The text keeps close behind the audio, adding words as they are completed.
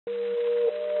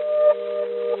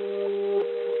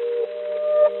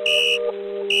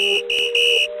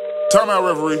Time out,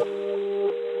 referee.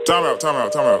 Time out.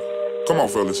 Come on,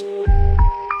 fellas.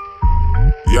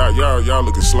 Y'all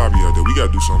looking sloppy out there. We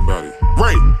gotta do something about it.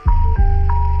 Right.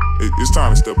 It's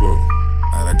time to step up.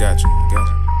 Alright, I got you.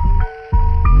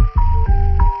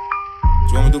 What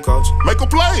you want me to do, coach? Make a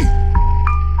play.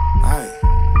 Alright.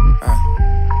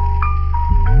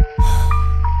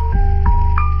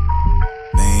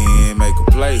 Man, make a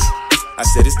play. I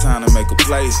said it's time to make a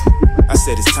play. I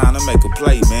said it's time to make a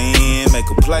play, man, make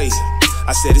a play.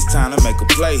 I said it's time to make a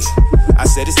play. I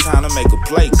said it's time to make a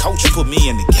play. Coach put me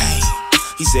in the game.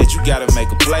 He said you gotta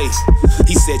make a play.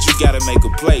 He said you gotta make a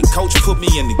play. Coach put me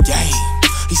in the game.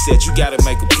 He said you gotta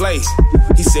make a play.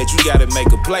 He said you gotta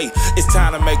make a play. It's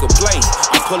time to make a play.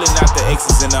 I'm pulling out the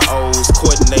X's and the O's,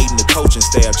 coordinating the coaching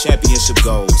staff, championship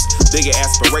goals. Bigger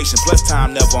aspiration, plus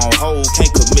time never on hold.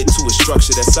 Can't commit to a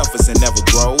structure that suffers and never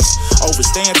grows.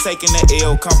 Overstand taking the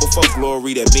L, come before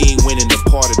glory. That mean winning the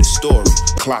part of the story.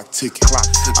 Clock ticking.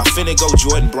 I'm finna go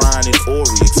Jordan, Bryan, and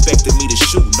Ori. Expecting me to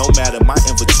shoot, no matter my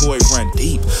inventory run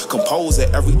deep. Compose of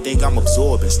everything I'm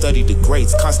absorbing. Study the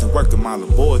greats, constant work in my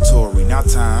laboratory. Now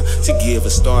time to give a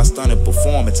star-stunning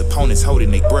performance. Opponents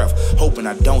holding their breath, hoping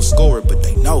I don't score it, but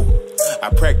they know. I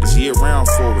practice year-round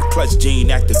for it. Clutch gene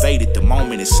activated, the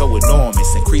moment is so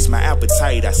enormous. Increase my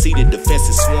appetite, I see the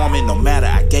defenses swarming. No matter,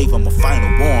 I gave them a final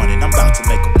warning. I'm about to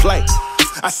make a play.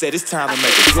 I said it's time to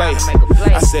make a play.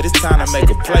 I said it's time to make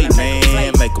a play,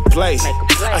 man, make a play.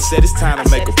 I said it's time to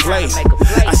make a play.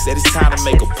 I said it's time to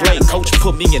make a play. Coach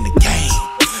put me in the game.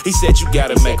 He said you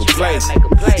gotta make a play.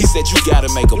 He said you gotta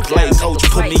make a play. Coach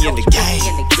put me in the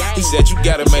game. He said you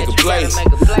gotta make a play.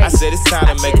 I said it's time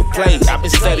to make a play. I've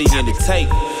been studying the tape,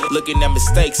 looking at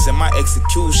mistakes and my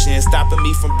execution, stopping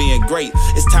me from being great.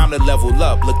 It's time to level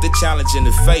up, look the challenge in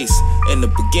the face. In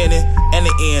the beginning and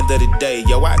the end of the day,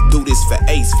 yo, I do this for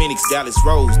Ace, Phoenix, Dallas,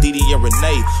 Rose, Didi, and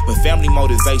Renee. When family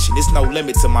motivation, it's no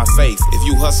limit to my faith. If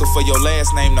you hustle for your last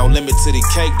name, no limit to the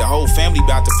cake. The whole family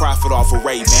about to profit off a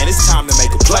rate, man. It's time to make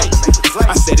a play.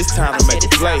 I said it's time to make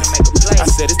a play. I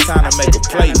said it's time to make a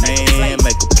play, man,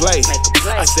 make a play.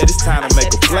 I said it's time to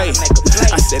make a play.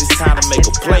 I said it's time to make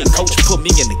a play. Coach put me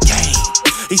in the game.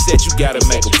 He said you gotta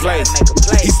make a play.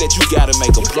 He said you gotta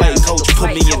make a play. Coach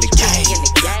put me in the game.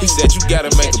 He said you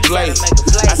gotta make a play.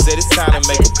 I said it's time to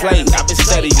make a play. I've been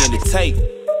studying the tape.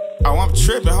 Oh, I'm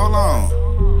tripping, hold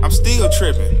on. I'm still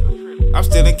tripping. I'm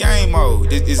still in game mode.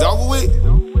 It's over with?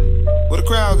 Where the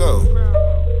crowd go?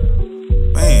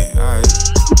 Man, alright.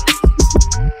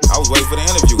 I was waiting for the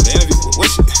interview.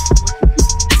 What's it?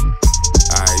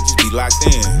 Alright, just be locked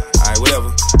in. Alright,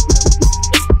 whatever.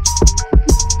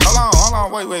 Hold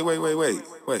on.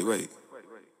 Wait.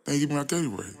 They give me my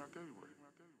Gatorade.